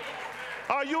morning?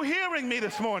 Are you hearing me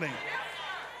this morning?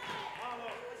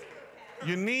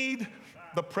 You need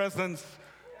the presence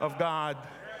of God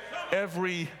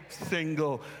every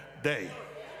single day.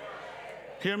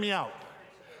 Hear me out.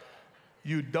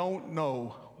 You don't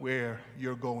know where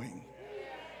you're going.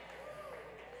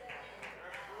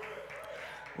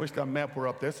 Wish that map were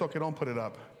up there. It's okay, don't put it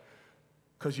up.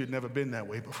 Because you've never been that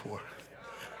way before.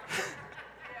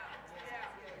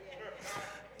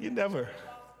 You never.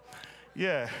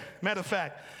 Yeah. Matter of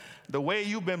fact, the way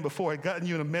you've been before had gotten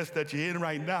you in the mess that you're in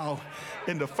right now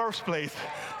in the first place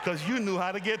because you knew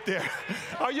how to get there.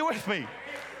 Are you with me?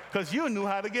 Because you knew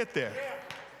how to get there.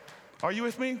 Are you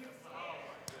with me?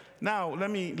 Now, let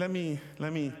me,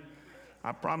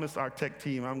 I promised our tech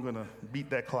team I'm going to beat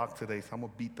that clock today, so I'm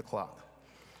going to beat the clock.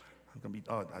 I'm going to beat,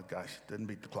 oh, gosh, didn't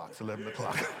beat the clock. It's 11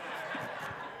 o'clock.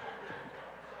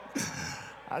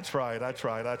 I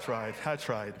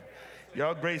tried.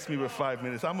 Y'all grace me with 5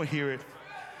 minutes. I'm going to hear it.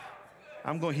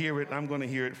 I'm going to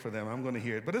hear it for them. I'm going to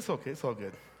hear it. But it's okay. It's all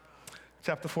good.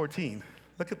 Chapter 14.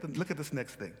 Look at this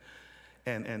next thing.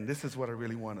 And this is what I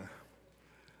really want to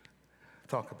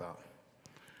talk about.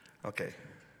 Okay.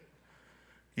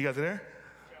 You guys are there?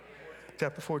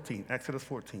 Chapter 14, Exodus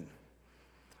 14.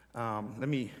 Give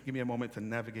me a moment to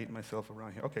navigate myself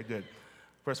around here. Okay, good.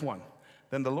 Verse 1.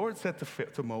 Then the Lord said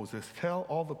to Moses, tell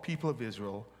all the people of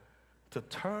Israel to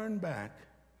turn back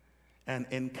and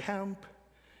encamp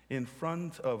in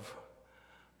front of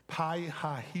Pi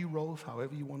Hahiroth,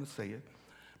 however you want to say it,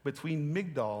 between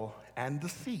Migdol and the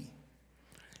sea.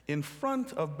 In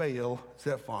front of Baal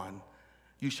Zephon,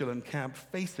 you shall encamp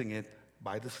facing it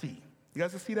by the sea. You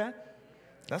guys see that?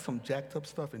 That's some jacked up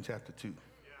stuff in chapter 2.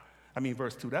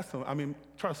 Verse 2.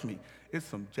 Trust me, it's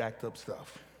some jacked up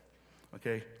stuff.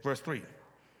 Okay, verse 3.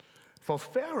 For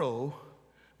Pharaoh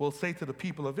will say to the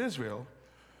people of Israel,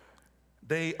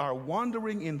 they are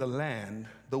wandering in the land,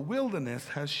 the wilderness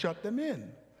has shut them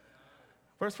in.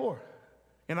 Verse 4.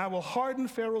 And I will harden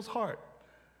Pharaoh's heart.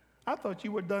 I thought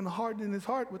you were done hardening his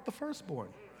heart with the firstborn.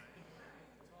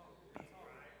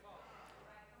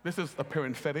 This is a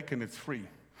parenthetic and it's free.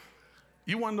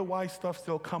 You wonder why stuff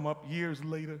still come up years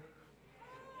later?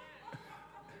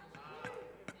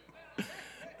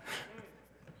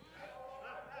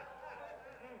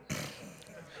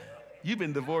 You've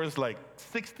been divorced like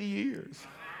 60 years.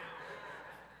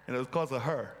 And it was because of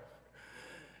her.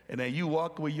 And then you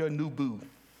walk with your new boo.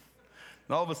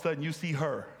 And all of a sudden you see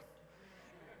her.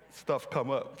 Stuff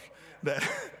come up. That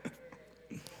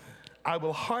I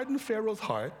will harden Pharaoh's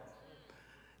heart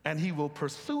and he will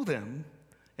pursue them.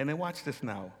 And then watch this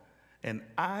now. And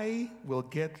I will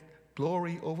get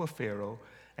glory over Pharaoh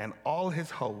and all his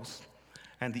hosts,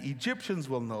 and the Egyptians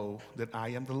will know that I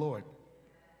am the Lord.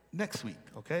 Next week,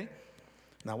 okay?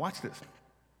 Now watch this.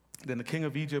 Then the king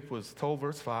of Egypt was told,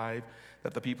 verse 5,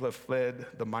 that the people have fled.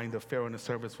 The mind of Pharaoh and his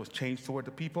servants was changed toward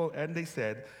the people, and they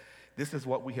said, this is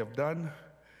what we have done.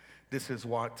 This is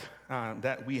what,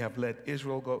 that we have let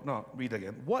Israel go. No, read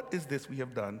again. What is this we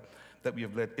have done that we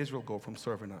have let Israel go from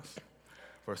serving us?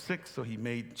 Verse 6, so he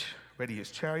made ready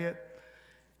his chariot.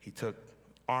 He took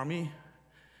army,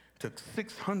 took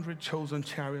 600 chosen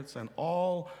chariots and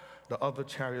all the other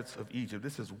chariots of Egypt.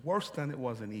 This is worse than it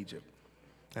was in Egypt.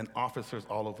 And officers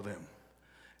all over them.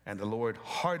 And the Lord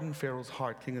hardened Pharaoh's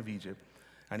heart, king of Egypt,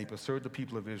 and he pursued the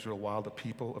people of Israel while the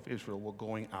people of Israel were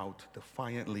going out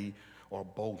defiantly or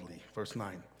boldly. Verse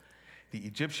 9, the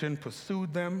Egyptian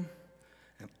pursued them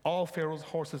and all Pharaoh's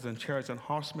horses and chariots and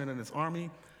horsemen and his army,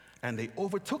 and they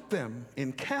overtook them,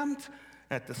 encamped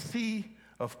at the sea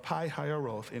of Pi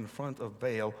Hahiroth in front of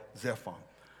Baal Zephon.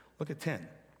 Look at 10.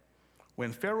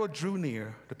 When Pharaoh drew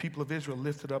near, the people of Israel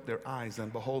lifted up their eyes,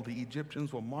 and behold, the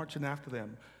Egyptians were marching after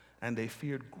them, and they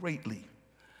feared greatly.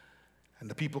 And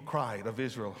the people of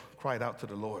Israel cried out to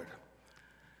the Lord.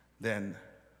 Then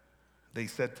they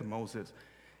said to Moses,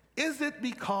 "Is it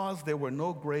because there were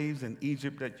no graves in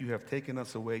Egypt that you have taken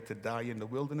us away to die in the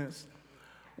wilderness?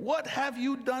 What have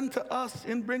you done to us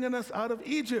in bringing us out of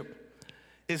Egypt?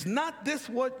 Is not this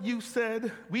what we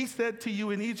said to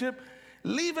you in Egypt?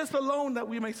 Leave us alone that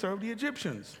we may serve the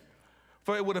Egyptians.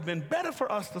 For it would have been better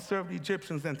for us to serve the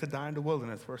Egyptians than to die in the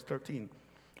wilderness." Verse 13,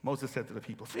 Moses said to the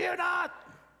people, "Fear not."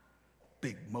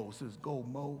 Big Moses, go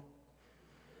Mo.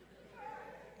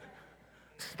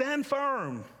 "Stand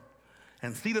firm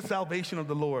and see the salvation of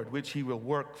the Lord, which he will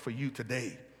work for you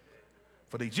today.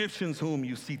 For the Egyptians whom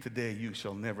you see today, you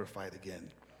shall never fight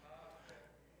again."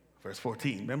 Verse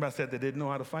 14, remember I said they didn't know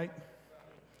how to fight?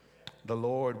 The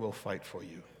Lord will fight for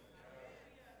you.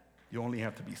 You only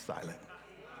have to be silent.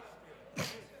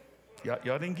 Y'all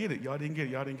didn't get it. Y'all didn't get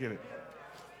it.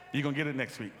 You're going to get it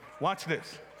next week. Watch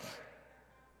this.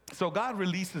 So God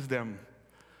releases them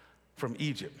from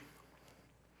Egypt.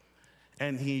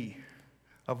 And he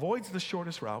avoids the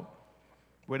shortest route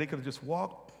where they could have just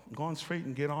walked, gone straight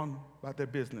and get on about their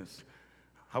business,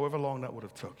 however long that would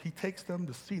have took. He takes them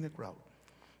the scenic route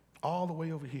all the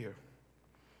way over here.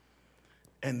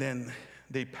 And then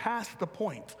they passed the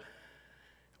point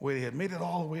where they had made it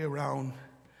all the way around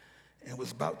and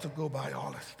was about to go by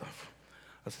all this stuff.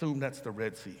 Assume that's the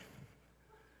Red Sea.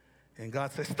 And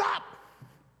God says, "Stop!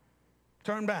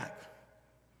 Turn back."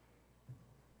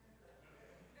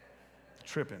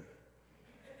 Tripping.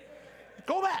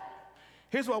 Go back.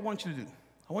 Here's what I want you to do.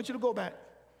 I want you to go back.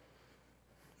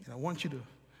 And I want you to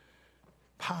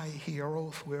Pi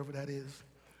Hieroth, wherever that is.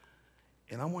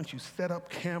 And I want you to set up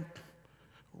camp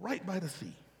right by the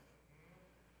sea,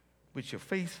 with your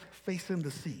face facing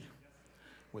the sea,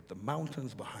 with the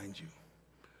mountains behind you.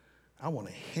 I want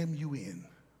to hem you in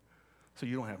so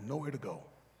you don't have nowhere to go.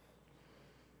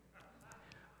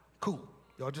 Cool.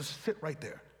 Y'all just sit right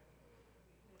there.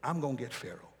 I'm going to get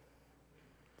Pharaoh.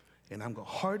 And I'm going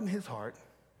to harden his heart.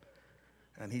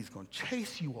 And he's going to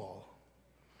chase you all.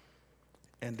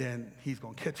 And then he's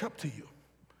going to catch up to you.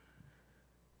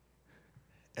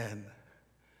 And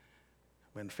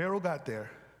when Pharaoh got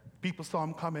there, people saw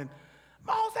him coming.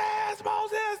 "Moses,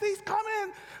 Moses, he's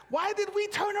coming. Why did we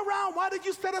turn around? Why did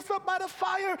you set us up by the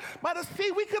fire, by the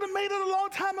sea? We could have made it a long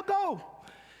time ago."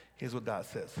 Here's what God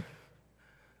says.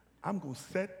 I'm going to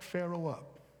set Pharaoh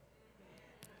up.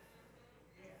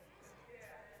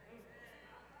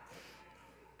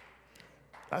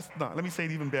 Let me say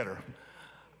it even better.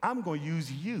 I'm going to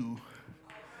use you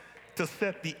to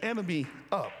set the enemy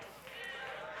up.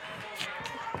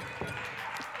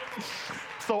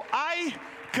 So I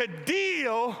could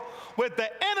deal with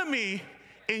the enemy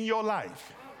in your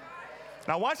life.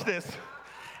 Now watch this.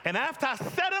 And after I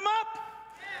set him up,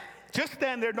 just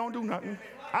stand there, don't do nothing.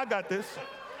 I got this.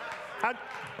 I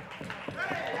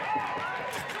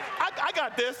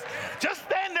got this. Just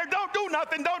stand there, don't do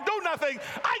nothing.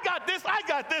 I got this.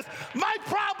 My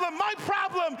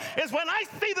problem is when I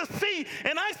see the sea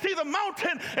and I see the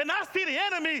mountain and I see the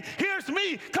enemy, here's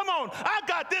me. Come on, I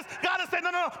got this. God is saying,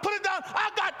 no, put it down. I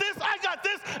got this.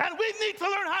 And we need to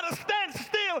learn how to stand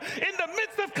still in the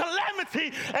midst of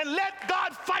calamity and let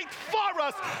God fight for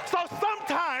us. So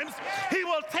sometimes he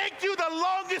will take you the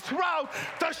longest route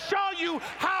to show you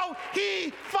how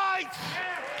he fights.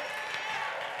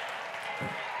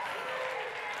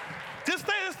 Just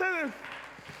stay there.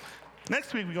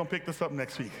 Next week, we're going to pick this up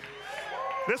next week.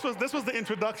 This was the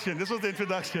introduction.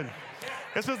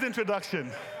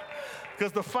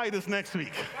 Because the fight is next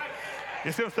week.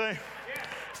 You see what I'm saying?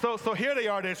 So here they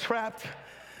are. They're trapped.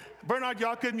 Bernard,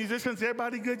 y'all good musicians?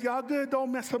 Everybody good? Y'all good?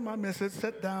 Don't mess up my message.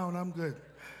 Sit down. I'm good.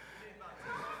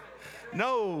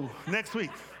 No, next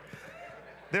week.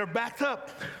 They're backed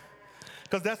up.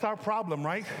 Because that's our problem,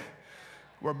 right?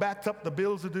 We're backed up. The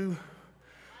bills are due.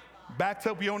 Backed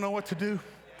up, we don't know what to do.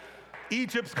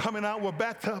 Egypt's coming out, we're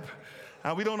backed up,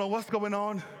 and we don't know what's going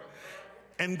on.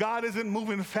 And God isn't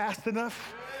moving fast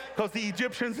enough because the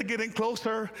Egyptians are getting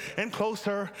closer and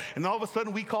closer, and all of a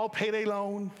sudden we call payday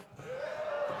loan.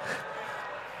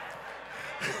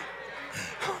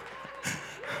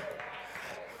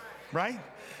 Right?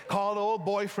 Call the old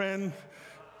boyfriend,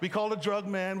 we call the drug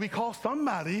man, we call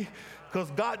somebody, because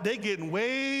God, they getting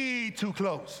way too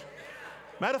close.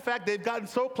 Matter of fact, they've gotten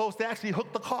so close, they actually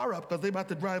hooked the car up because they're about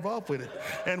to drive off with it.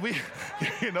 And we,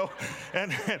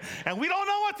 and we don't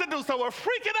know what to do, so we're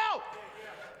freaking out.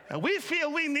 And we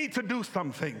feel we need to do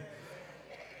something.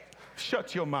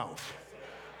 Shut your mouth.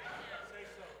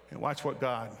 And watch what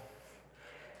God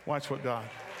Watch what God.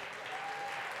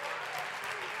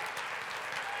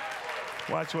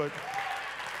 Watch what.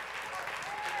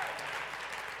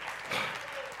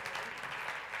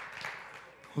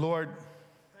 Lord,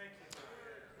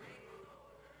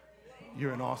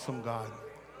 you're an awesome God.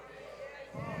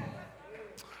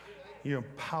 You're a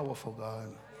powerful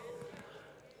God.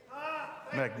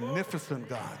 Magnificent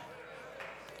God.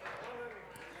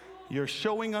 You're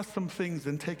showing us some things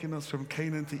and taking us from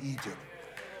Canaan to Egypt.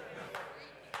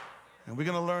 And we're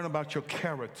going to learn about your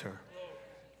character.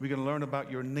 We're going to learn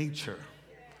about your nature.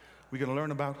 We're going to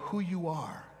learn about who you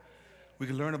are. We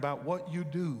can learn about what you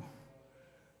do.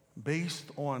 Based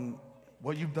on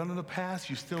what you've done in the past,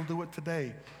 you still do it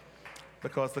today.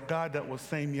 Because the God that was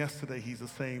same yesterday, he's the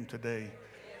same today.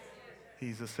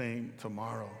 He's the same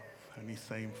tomorrow. And he's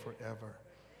the same forever.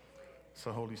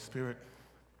 So Holy Spirit,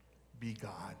 be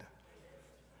God.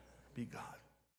 Be God.